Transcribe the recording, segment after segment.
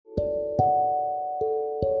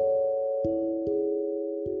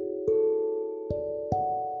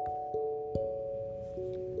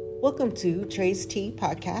Welcome to Trey's Tea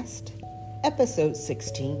Podcast, Episode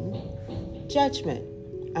 16, Judgment.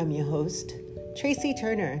 I'm your host, Tracy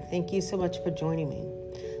Turner. Thank you so much for joining me.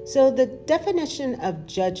 So the definition of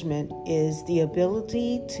judgment is the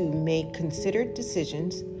ability to make considered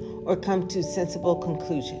decisions or come to sensible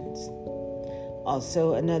conclusions.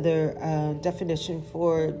 Also, another definition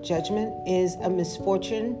for judgment is a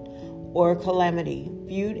misfortune or calamity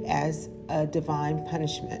viewed as a divine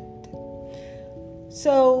punishment.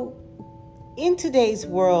 So, in today's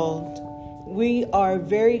world, we are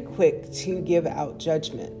very quick to give out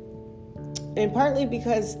judgment. And partly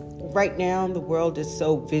because right now the world is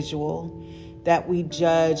so visual that we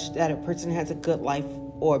judge that a person has a good life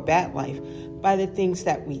or a bad life by the things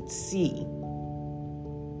that we see.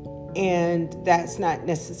 And that's not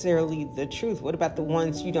necessarily the truth. What about the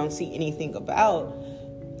ones you don't see anything about?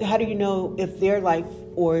 How do you know if their life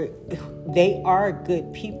or if they are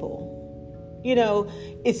good people? You know,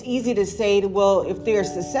 it's easy to say, well, if they're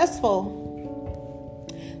successful,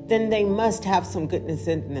 then they must have some goodness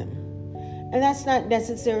in them. And that's not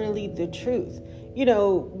necessarily the truth. You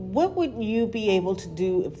know, what would you be able to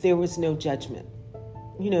do if there was no judgment?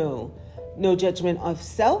 You know, no judgment of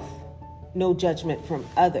self, no judgment from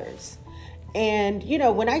others. And, you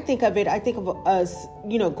know, when I think of it, I think of us,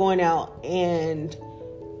 you know, going out and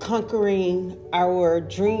conquering our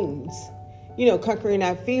dreams, you know, conquering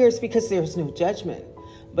our fears because there's no judgment.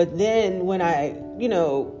 But then when I, you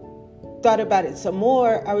know, thought about it some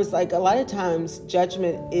more, I was like, a lot of times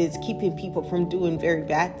judgment is keeping people from doing very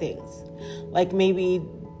bad things. Like maybe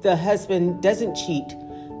the husband doesn't cheat,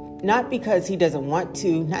 not because he doesn't want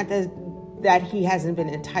to, not that he hasn't been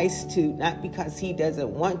enticed to, not because he doesn't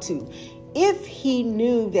want to. If he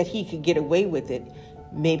knew that he could get away with it,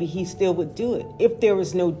 maybe he still would do it. If there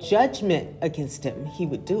was no judgment against him, he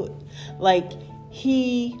would do it. Like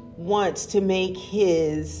he wants to make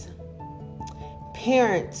his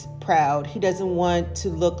parents proud. He doesn't want to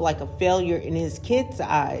look like a failure in his kids'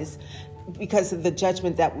 eyes because of the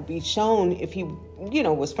judgment that would be shown if he, you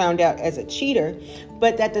know, was found out as a cheater.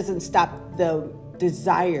 But that doesn't stop the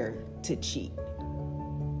desire to cheat.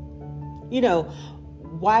 You know,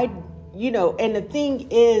 why? You know, and the thing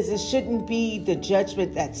is, it shouldn't be the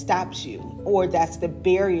judgment that stops you or that's the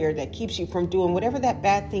barrier that keeps you from doing whatever that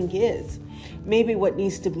bad thing is. Maybe what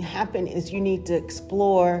needs to happen is you need to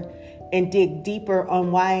explore and dig deeper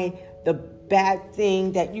on why the bad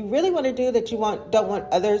thing that you really want to do that you don't want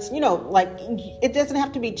others, you know, like it doesn't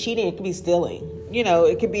have to be cheating. It could be stealing. You know,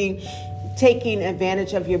 it could be taking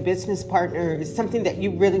advantage of your business partner. It's something that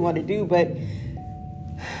you really want to do, but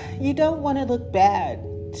you don't want to look bad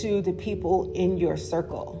to the people in your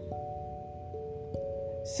circle.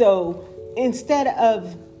 So instead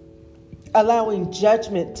of allowing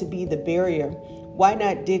judgment to be the barrier, why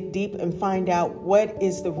not dig deep and find out what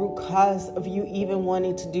is the root cause of you even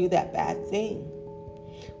wanting to do that bad thing?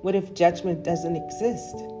 What if judgment doesn't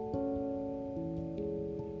exist?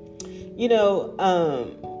 You know,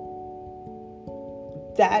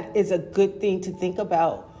 that is a good thing to think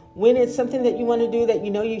about. When it's something that you want to do that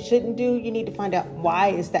you know you shouldn't do, you need to find out why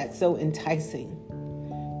is that so enticing.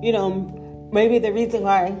 You know, maybe the reason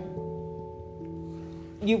why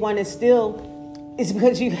you want to steal is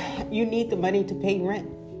because you need the money to pay rent.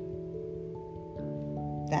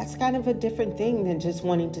 That's kind of a different thing than just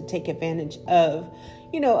wanting to take advantage of,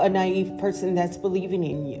 you know, a naive person that's believing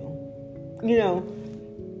in you. You know,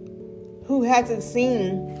 who hasn't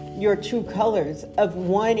seen your true colors of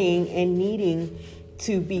wanting and needing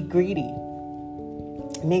to be greedy.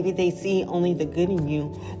 Maybe they see only the good in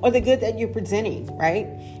you or the good that you're presenting, right?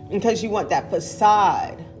 Because you want that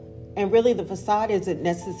facade. And really the facade isn't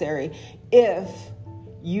necessary if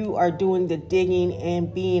you are doing the digging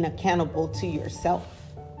and being accountable to yourself.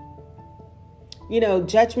 You know,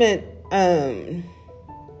 judgment,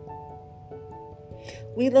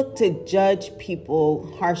 we look to judge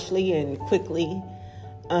people harshly and quickly,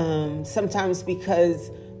 sometimes because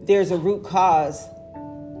there's a root cause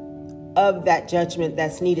of that judgment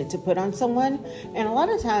that's needed to put on someone. And a lot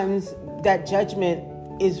of times that judgment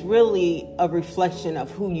is really a reflection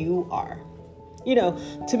of who you are. You know,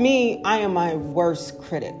 to me, I am my worst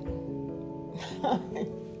critic. I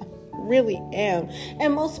really am.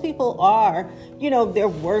 And most people are, you know, their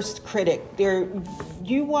worst critic.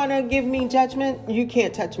 You want to give me judgment? You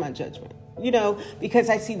can't touch my judgment. You know, because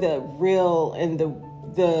I see the real and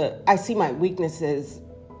I see my weaknesses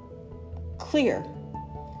clear.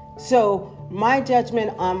 So my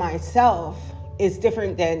judgment on myself is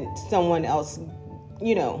different than someone else,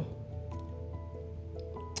 you know,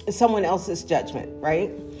 someone else's judgment,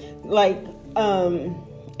 right? Like,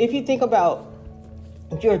 if you think about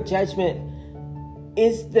your judgment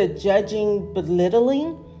is the judging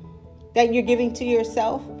belittling that you're giving to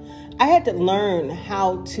yourself? I had to learn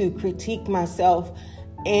how to critique myself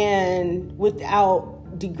and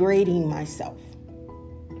without degrading myself.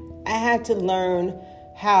 I had to learn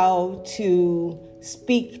how to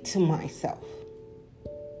speak to myself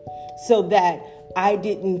so that I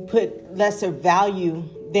didn't put lesser value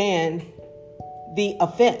than the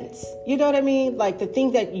offense. You know what I mean? Like the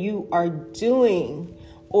thing that you are doing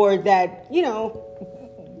or that,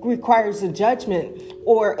 requires a judgment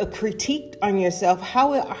or a critique on yourself.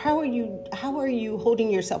 How are you holding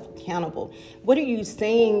yourself accountable? What are you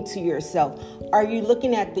saying to yourself? Are you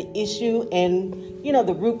looking at the issue and,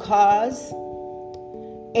 the root cause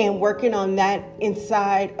and working on that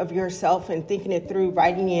inside of yourself and thinking it through,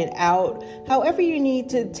 writing it out, however you need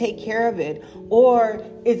to take care of it? Or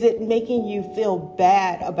is it making you feel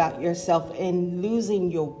bad about yourself and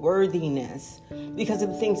losing your worthiness because of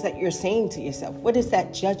the things that you're saying to yourself? What is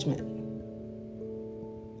that judgment?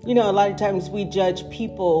 A lot of times we judge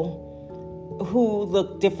people who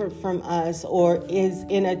look different from us or is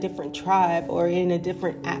in a different tribe or in a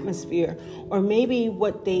different atmosphere, or maybe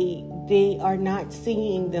what they are not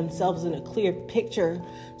seeing themselves in a clear picture,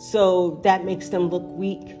 so that makes them look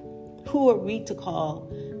weak. Who are we to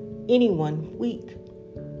call anyone weak?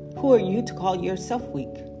 Who are you to call yourself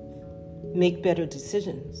weak? Make better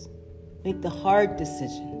decisions. Make the hard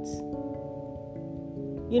decisions.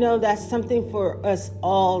 That's something for us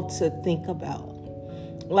all to think about.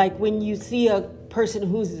 Like when you see a person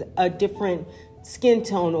who's a different skin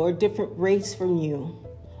tone or a different race from you,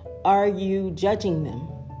 are you judging them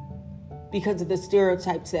because of the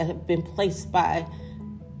stereotypes that have been placed by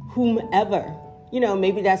whomever?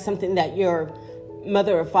 Maybe that's something that your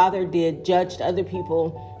mother or father did, judged other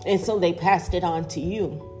people, and so they passed it on to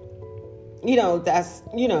you.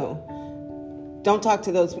 Don't talk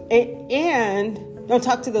to those, and don't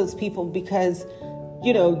talk to those people because,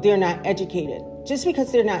 they're not educated. Just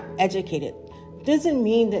because they're not educated doesn't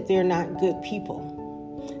mean that they're not good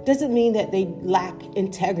people. Doesn't mean that they lack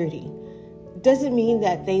integrity. Doesn't mean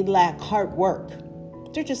that they lack hard work.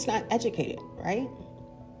 They're just not educated, right?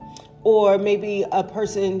 Or maybe a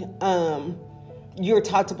person, you're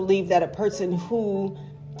taught to believe that a person who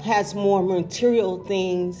has more material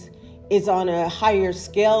things is on a higher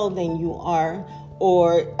scale than you are,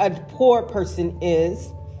 or a poor person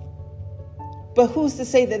is. But who's to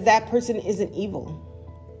say that that person isn't evil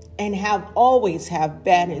and always have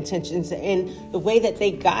bad intentions? And the way that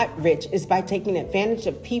they got rich is by taking advantage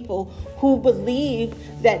of people who believe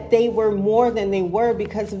that they were more than they were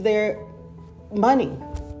because of their money.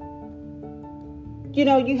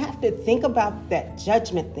 You have to think about that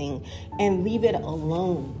judgment thing and leave it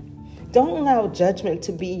alone. Don't allow judgment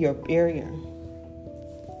to be your barrier.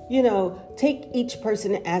 Take each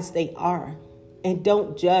person as they are. And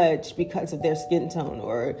don't judge because of their skin tone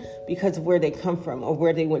or because of where they come from or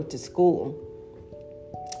where they went to school.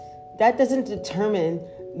 That doesn't determine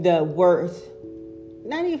the worth,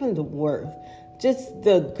 not even the worth, just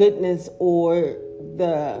the goodness or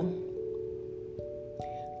the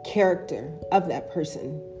character of that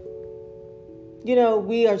person.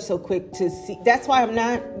 We are so quick to see. That's why I'm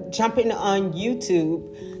not jumping on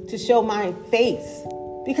YouTube to show my face,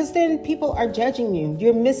 because then people are judging you.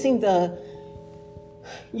 You're missing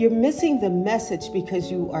the message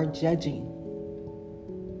because you are judging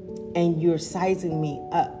and you're sizing me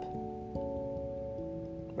up,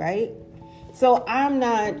 right? So I'm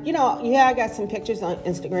not, I got some pictures on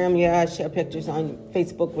Instagram. Yeah, I share pictures on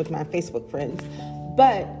Facebook with my Facebook friends.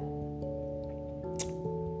 But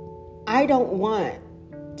I don't want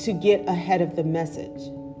to get ahead of the message.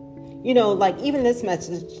 Like even this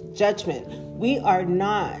message, judgment, we are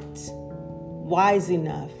not wise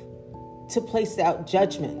enough to place out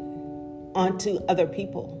judgment onto other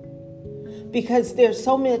people, because there's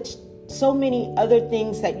so many other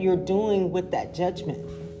things that you're doing with that judgment.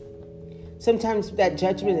 Sometimes that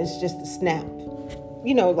judgment is just a snap,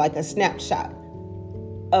 like a snapshot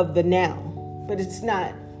of the now, but it's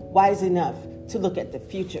not wise enough to look at the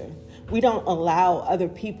future. We don't allow other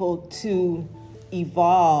people to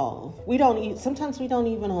evolve. Sometimes we don't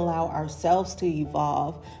even allow ourselves to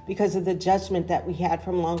evolve because of the judgment that we had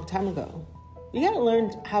from a long time ago. You got to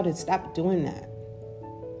learn how to stop doing that.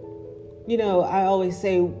 I always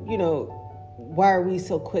say, why are we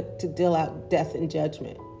so quick to deal out death and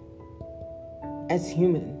judgment as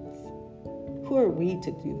humans? Who are we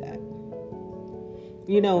to do that?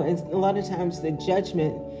 And a lot of times the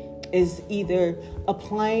judgment is either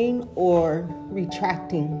applying or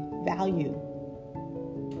retracting value.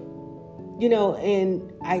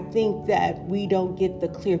 And I think that we don't get the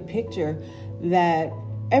clear picture that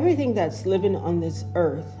Everything that's living on this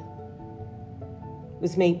earth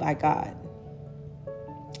was made by God.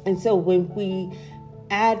 And so when we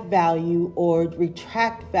add value or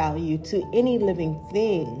retract value to any living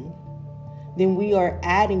thing, then we are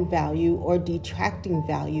adding value or detracting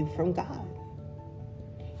value from God.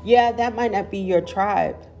 Yeah, that might not be your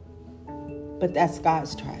tribe, but that's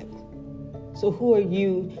God's tribe. So who are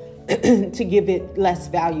you to give it less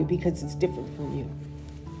value because it's different from you?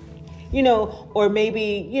 Or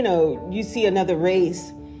maybe, you see another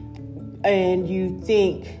race and you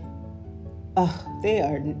think, they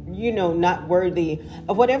are, not worthy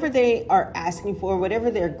of whatever they are asking for,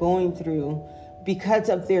 whatever they're going through. Because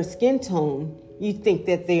of their skin tone, you think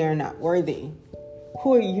that they are not worthy.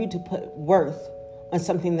 Who are you to put worth on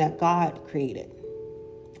something that God created?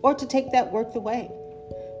 Or to take that worth away?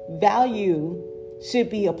 Value should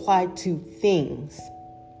be applied to things,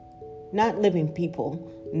 not living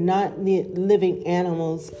people, not living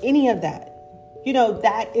animals, any of that.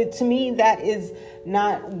 To me, that is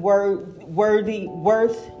not worthy,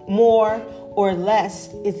 worth more or less.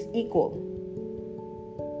 It's equal.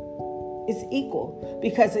 It's equal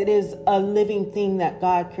because it is a living thing that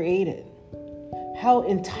God created. How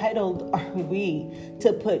entitled are we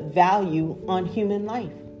to put value on human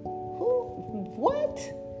life? What?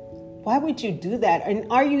 Why would you do that?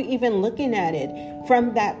 And are you even looking at it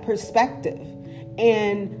from that perspective?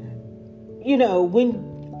 And,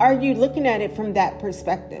 are you looking at it from that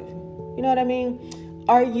perspective? You know what I mean?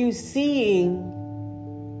 Are you seeing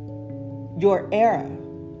your error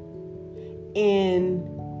in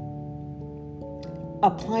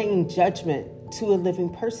applying judgment to a living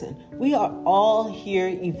person? We are all here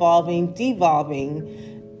evolving,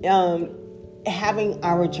 devolving, having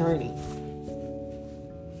our journey.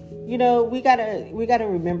 We gotta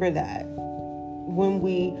remember that when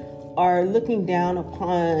we are looking down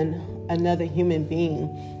upon another human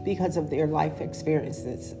being because of their life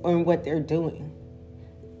experiences or what they're doing.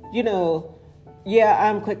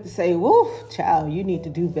 I'm quick to say, whoa, child, you need to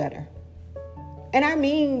do better. And I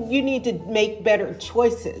mean, you need to make better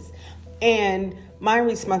choices. And my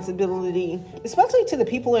responsibility, especially to the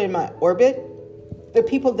people in my orbit, the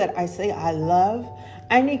people that I say I love,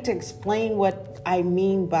 I need to explain what I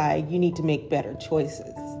mean by you need to make better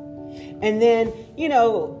choices. And then,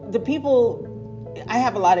 the people, I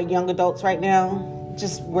have a lot of young adults right now,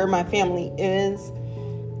 just where my family is.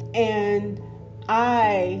 And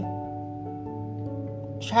I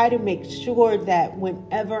try to make sure that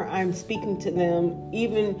whenever I'm speaking to them,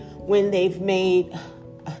 even when they've made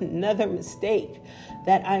another mistake,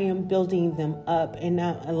 that I am building them up and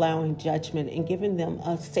not allowing judgment and giving them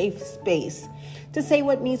a safe space to say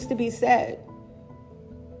what needs to be said.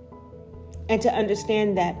 And to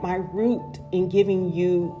understand that my root in giving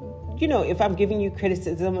you, if I'm giving you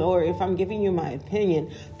criticism or if I'm giving you my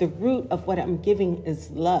opinion, the root of what I'm giving is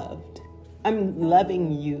loved. I'm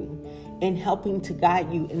loving you and helping to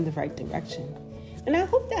guide you in the right direction. And I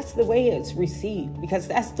hope that's the way it's received, because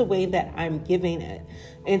that's the way that I'm giving it.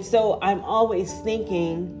 And so I'm always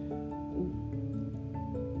thinking,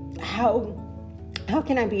 how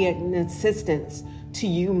can I be an assistance to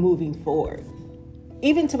you moving forward?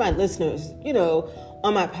 Even to my listeners,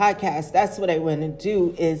 on my podcast, that's what I want to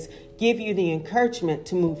do, is give you the encouragement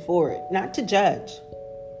to move forward, not to judge.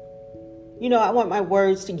 I want my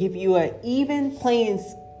words to give you an even playing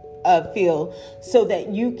field so that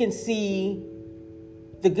you can see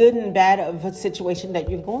the good and bad of a situation that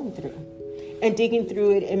you're going through, and digging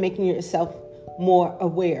through it and making yourself more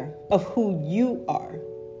aware of who you are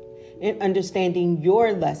and understanding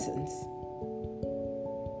your lessons.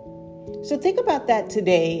 So think about that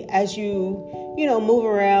today as you move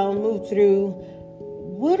around, move through.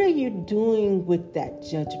 What are you doing with that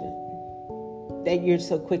judgment that you're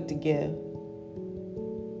so quick to give?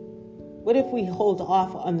 What if we hold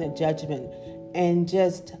off on the judgment and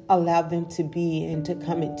just allow them to be and to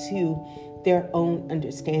come into their own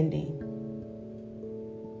understanding?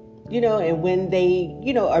 And when they,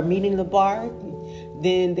 are meeting the bar,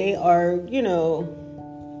 then they are,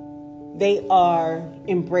 they are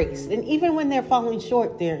embraced. And even when they're falling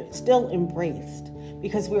short, they're still embraced,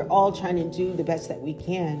 because we're all trying to do the best that we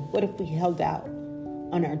can. What if we held out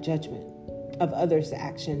on our judgment of others'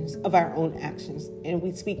 actions, of our own actions, and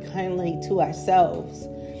we speak kindly to ourselves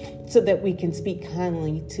so that we can speak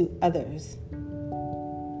kindly to others?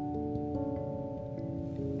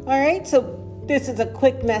 All right, so this is a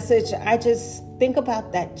quick message. I just think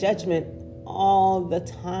about that judgment all the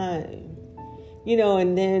time.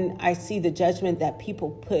 And then I see the judgment that people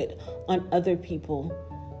put on other people,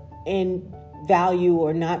 and value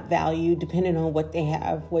or not value, depending on what they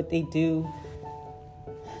have, what they do.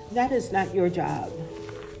 That is not your job.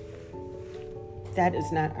 that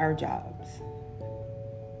is not our jobs.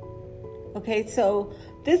 Okay, so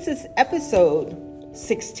this is episode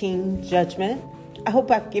 16, Judgment. I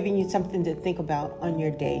hope I've given you something to think about on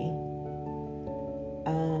your day.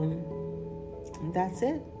 That's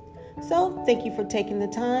it. So thank you for taking the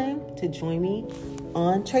time to join me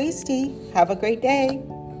on Trace Tea. Have a great day.